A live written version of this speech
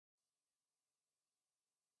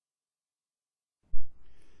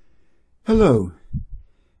Hello,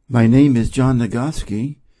 my name is John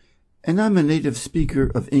Nagoski, and I'm a native speaker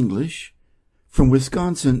of English from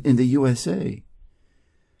Wisconsin in the USA.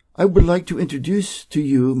 I would like to introduce to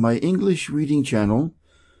you my English reading channel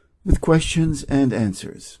with questions and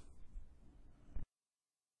answers.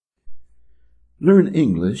 Learn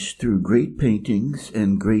English through great paintings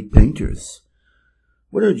and great painters.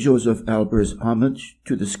 What are Joseph Albers' homage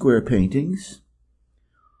to the square paintings?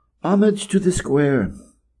 Homage to the square.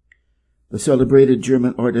 The celebrated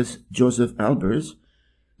German artist Joseph Albers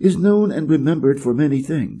is known and remembered for many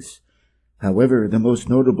things. However, the most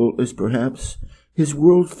notable is perhaps his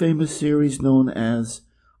world-famous series known as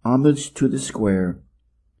Homage to the Square.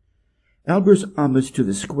 Albers' Homage to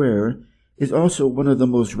the Square is also one of the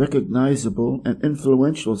most recognizable and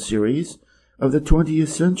influential series of the 20th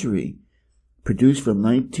century, produced from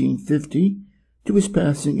 1950 to his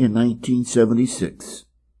passing in 1976.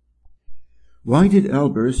 Why did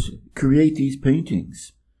Albers create these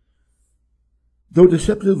paintings? Though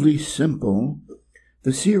deceptively simple,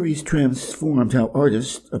 the series transformed how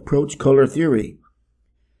artists approach color theory.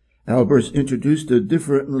 Albers introduced the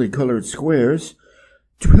differently colored squares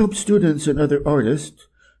to help students and other artists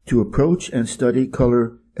to approach and study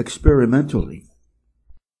color experimentally.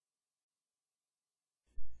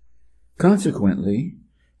 Consequently,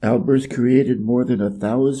 Albers created more than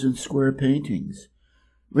 1,000 square paintings,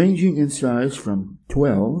 ranging in size from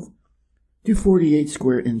 12 to 48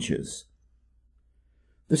 square inches.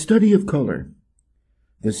 The study of color.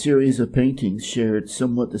 The series of paintings shared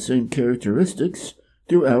somewhat the same characteristics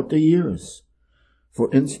throughout the years. For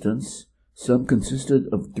instance, some consisted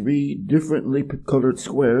of 3 differently colored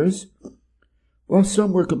squares, while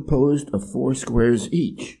some were composed of 4 squares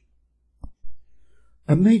each.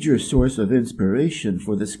 A major source of inspiration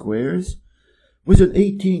for the squares was an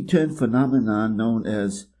 1810 phenomenon known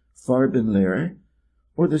as Farbenlehre,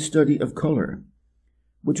 or the study of color,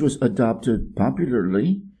 which was adopted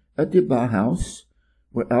popularly at the Bauhaus,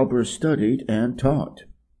 where Albers studied and taught.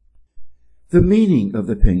 The meaning of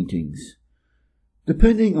the paintings.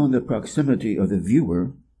 Depending on the proximity of the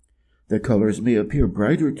viewer, the colors may appear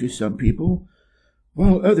brighter to some people,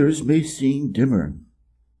 while others may seem dimmer.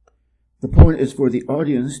 The point is for the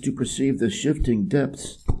audience to perceive the shifting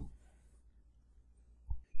depths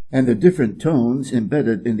and the different tones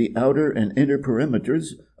embedded in the outer and inner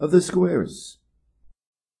perimeters of the squares.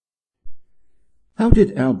 How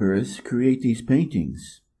did Albers create these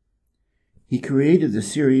paintings? He created the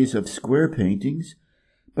series of square paintings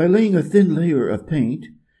by laying a thin layer of paint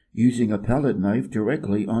using a palette knife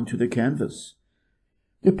directly onto the canvas.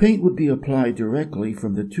 The paint would be applied directly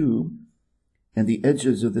from the tube, and the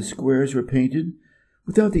edges of the squares were painted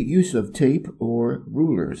without the use of tape or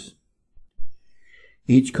rulers.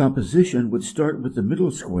 Each composition would start with the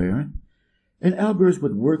middle square, and Albers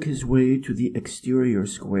would work his way to the exterior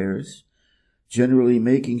squares, generally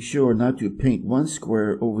making sure not to paint one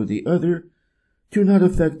square over the other to not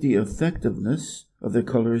affect the effectiveness of the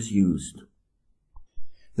colors used.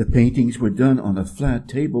 The paintings were done on a flat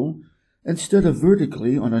table instead of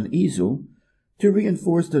vertically on an easel to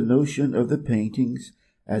reinforce the notion of the paintings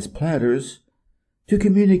as platters to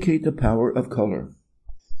communicate the power of color.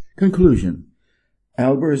 Conclusion.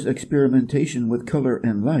 Albers' experimentation with color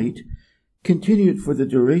and light continued for the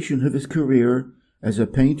duration of his career as a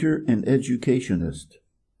painter and educationist.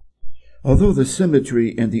 Although the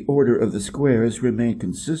symmetry and the order of the squares remained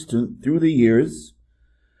consistent through the years,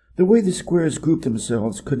 the way the squares grouped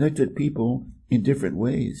themselves connected people in different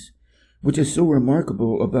ways, which is so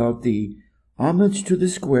remarkable about the Homage to the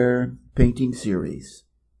Square painting series.